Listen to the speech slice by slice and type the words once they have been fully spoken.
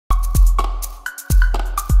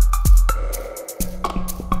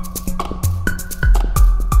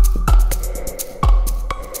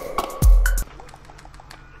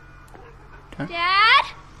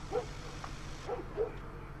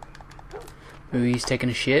Maybe he's taking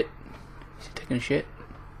a shit. Is he taking a shit?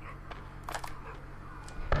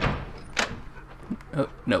 Oh,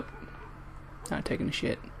 nope. Not taking a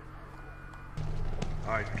shit.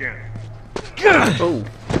 Alright, scan. Oh.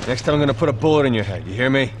 Next time I'm gonna put a bullet in your head, you hear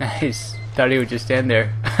me? Nice. Thought he would just stand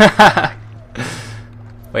there.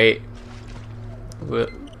 Wait.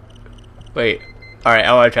 Wait. Alright,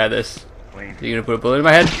 I wanna try this. Are you gonna put a bullet in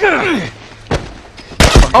my head?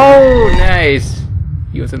 Oh, nice.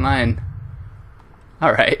 He was in line.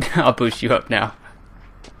 Alright, I'll boost you up now.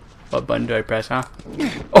 What button do I press, huh?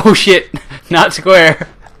 Oh shit! Not square!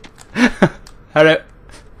 How do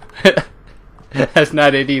I... That's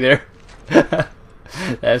not it either.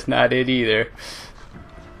 That's not it either.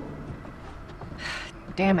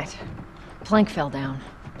 Damn it. Plank fell down.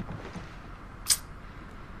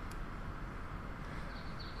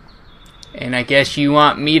 And I guess you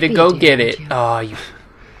want me to go get it. Oh, you...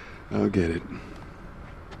 I'll get it.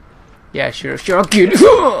 Yeah, sure, I'll get it.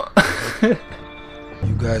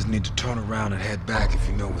 You guys need to turn around and head back if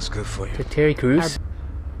you know what's good for you. To Terry Crews?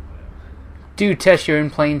 Dude, Tess, you're in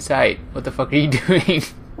plain sight. What the fuck are you doing?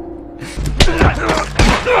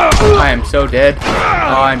 I am so dead.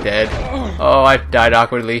 Oh, I'm dead. Oh, I died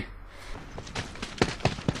awkwardly.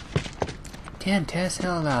 Damn, Tess,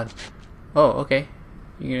 hell loud. Oh, okay.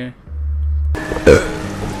 You gonna... What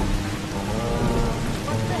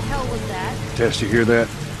the hell was that? Tess, you hear that?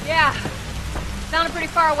 Yeah. Sounded pretty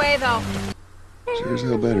far away, though. Sure as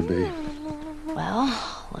hell better be.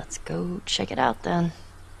 Well, let's go check it out then.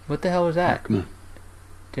 What the hell was that? Come on.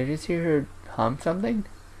 Did I just hear her hum something?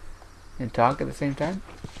 And talk at the same time?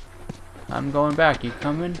 I'm going back. You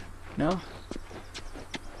coming? No?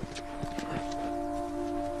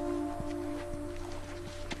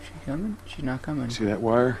 She coming? She's not coming. See that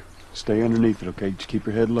wire? Stay underneath it, okay? Just keep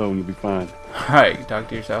your head low and you'll be fine. Alright, talk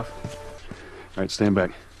to yourself. Alright, stand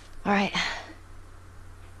back. All right.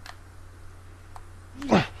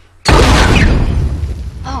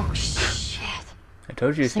 Oh, shit. I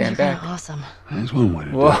told you to These things stand are kinda back. awesome. That's one way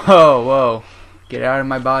to do it. Whoa, whoa. Get out of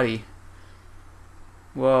my body.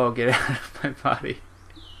 Whoa, get out of my body.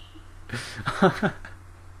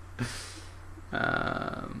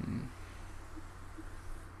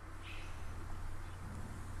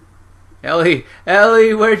 Ellie!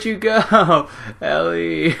 Ellie, where'd you go?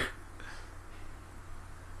 Ellie!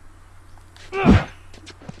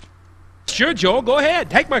 Sure, Joel, go ahead.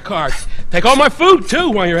 Take my card. Take all my food, too,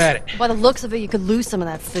 while you're at it. By the looks of it, you could lose some of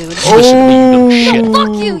that food. Listen to me, you little shit.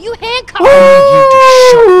 Fuck you! You handcuffed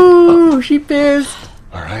Oh, she pissed.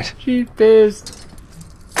 All right. She's pissed.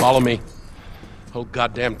 Follow me. Whole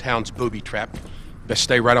goddamn town's booby trap. Best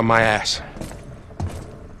stay right on my ass.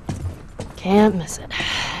 Can't miss it.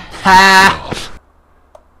 Ha!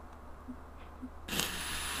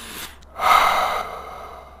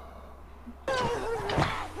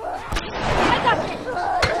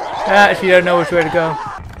 Ah, she doesn't know which way to go.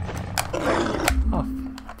 Oh,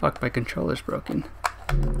 fuck, my controller's broken.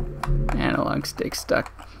 Analog stick stuck.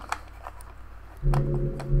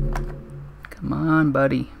 Come on,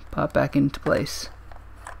 buddy. Pop back into place.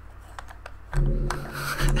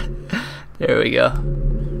 There we go.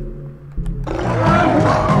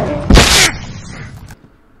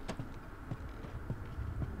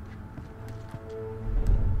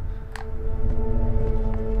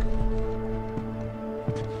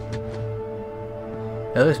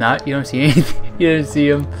 No, there's not. You don't see anything. You don't see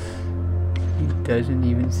him. He doesn't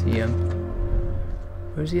even see him.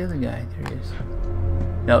 Where's the other guy? There he is.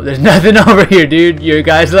 No, there's nothing over here, dude. Your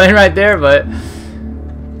guy's lying right there, but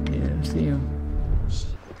you don't see him.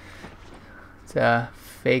 It's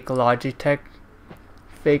fake Logitech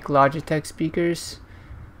speakers.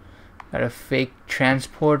 Got a fake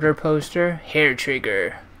transporter poster. Hair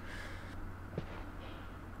trigger.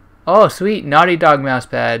 Oh, sweet. Naughty Dog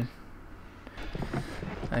mousepad.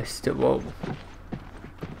 I still, whoa.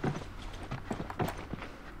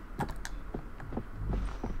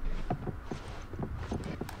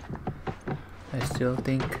 I still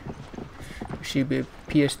think there should be a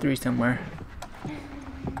PS3 somewhere.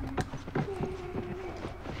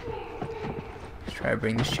 Let's try to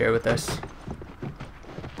bring this chair with us.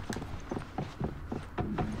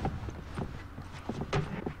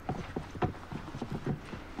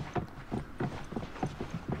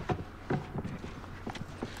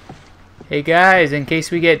 Hey guys, in case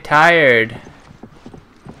we get tired.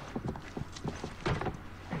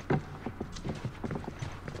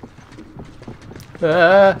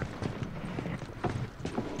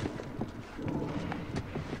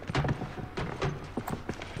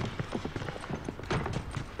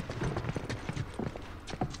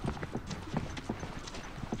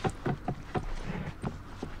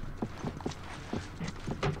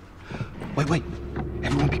 Wait.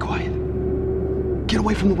 Everyone be quiet. Get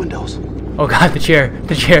away from the windows. Oh god, the chair.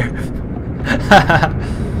 The chair.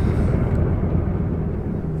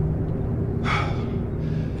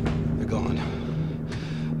 They're gone.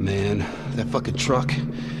 Man, that fucking truck.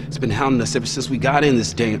 It's been hounding us ever since we got in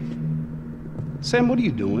this damn... Sam, what are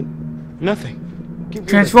you doing? Nothing.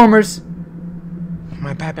 Transformers.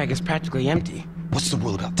 My backpack is practically empty. What's the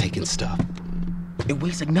rule about taking stuff? It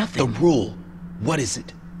weighs like nothing. The rule. What is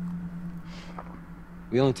it?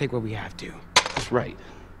 We only take what we have to. That's right.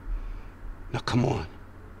 Now come on.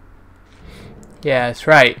 Yeah, that's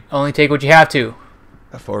right. Only take what you have to.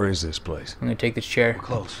 How far is this place? I'm gonna take this chair. We're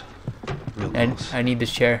close. Real And close. I need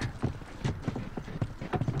this chair.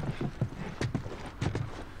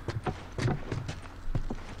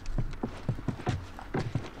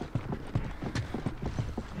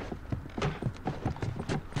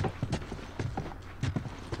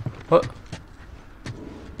 What?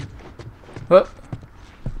 What?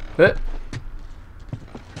 What?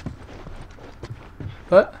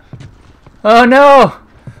 What? Oh no!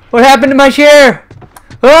 What happened to my chair?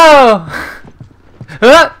 Oh!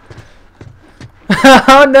 What?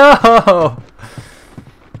 Oh no!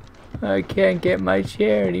 I can't get my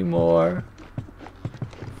chair anymore.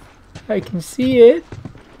 I can see it.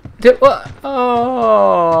 What?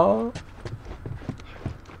 Oh!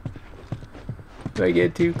 If I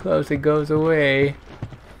get too close, it goes away.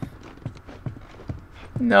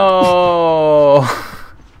 No!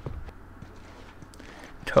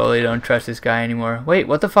 Totally don't trust this guy anymore. Wait,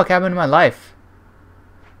 what the fuck happened to my life?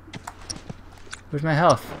 Where's my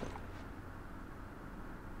health?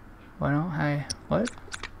 Why don't I... What?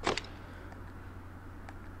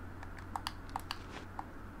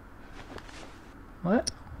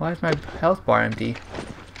 What? Why is my health bar empty?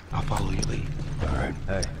 I'll follow your lead. Alright.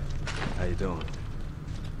 Hey. How you doing?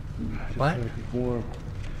 What? Warm.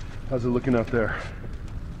 How's it looking out there?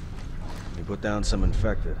 We put down some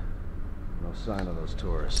infected. No sign of those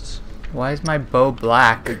tourists. Why is my bow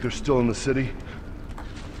black? Think they're still in the city?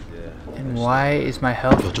 Yeah. And why is my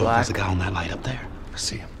health Yo, Joe, black? there's a guy on that light up there. I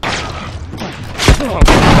see him.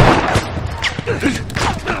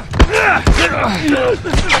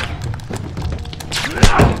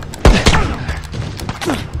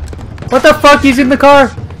 What the fuck? He's in the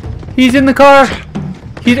car! He's in the car!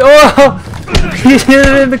 He's... Oh! He's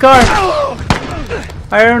in the car!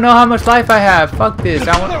 I don't know how much life I have. Fuck this.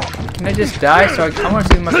 Can I just die? So I want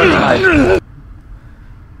to see my fucking life.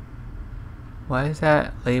 Why is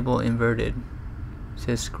that label inverted? It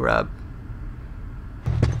says scrub.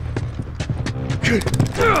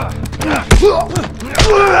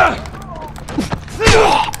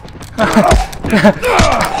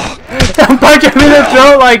 I'm punching him in the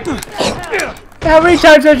throat like... How many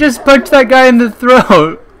times I just punched that guy in the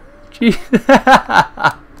throat? Jeez.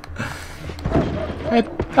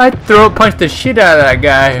 I throat punched the shit out of that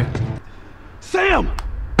guy. Sam!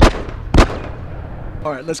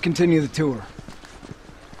 All right, let's continue the tour.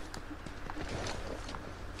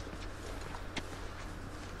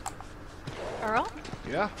 Earl?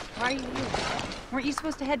 Yeah? Why are you here? Weren't you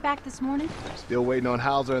supposed to head back this morning? Still waiting on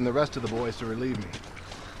Hauser and the rest of the boys to relieve me.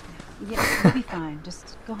 Yeah, you'll be fine.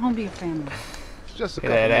 Just go home to your family. It's just a Look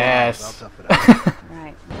couple at more that hours. ass. I'll tough it out.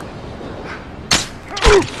 Right.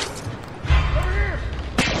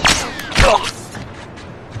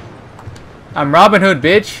 I'm Robin Hood,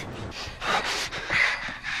 bitch.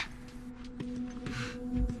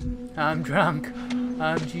 I'm drunk.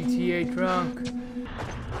 I'm GTA drunk.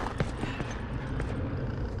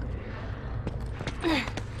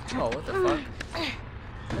 Oh, what the fuck?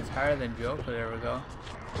 That's higher than Joe could ever go.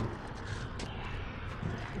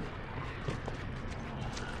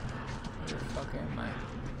 Where the fuck am I?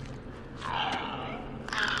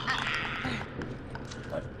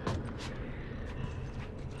 What?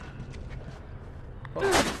 Oh,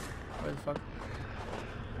 where the fuck?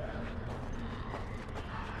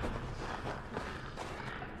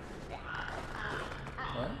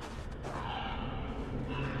 What?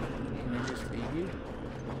 Can I just leave you?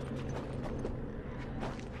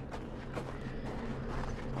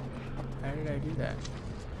 How did I do that?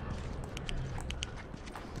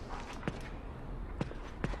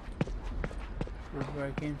 Where's where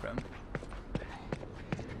I came from?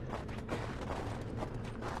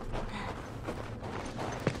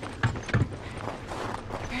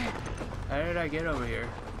 How did I get over here?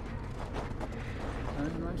 How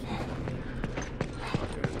am I supposed to get? Oh,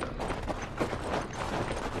 there we go.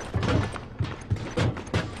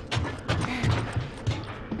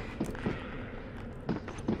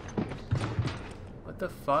 What the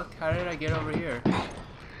fuck? How did I get over here? Oh,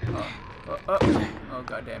 oh, oh, oh,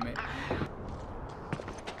 god damn it.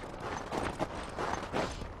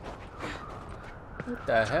 What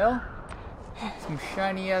the hell? Some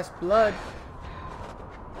shiny ass blood.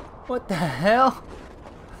 What the hell?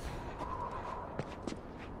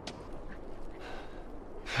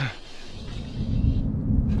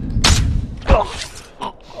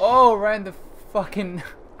 Oh, right in the fucking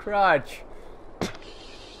crotch.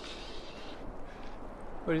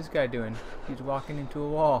 What is this guy doing? He's walking into a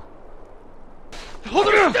wall. Hold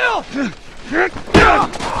him still!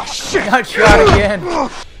 Shit. Got shot again.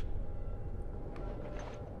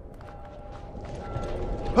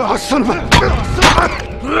 Oh, son of a...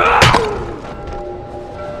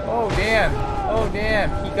 Oh damn. Oh damn.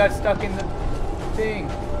 He got stuck in the thing.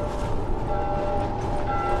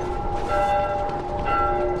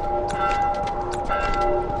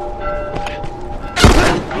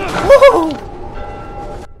 Woo!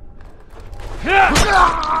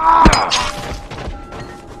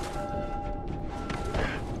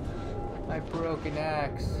 I broke an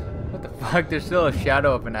axe. What the fuck? There's still a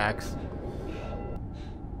shadow of an axe.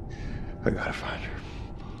 I gotta find her.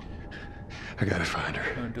 I gotta find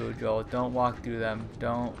her. Don't do it, Joel. Don't walk through them.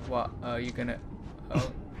 Don't walk. Oh, you're gonna.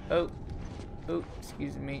 Oh. Oh. Oh.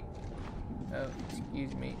 Excuse me. Oh.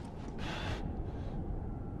 Excuse me.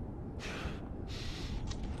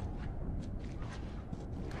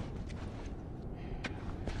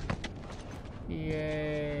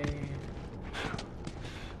 Yay.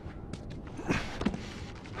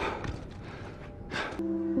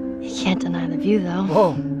 You can't deny the view, though.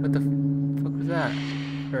 Whoa. What the fuck was that?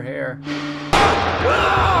 Her hair.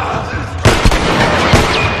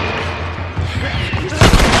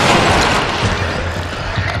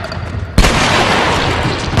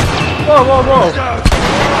 Whoa, whoa, whoa.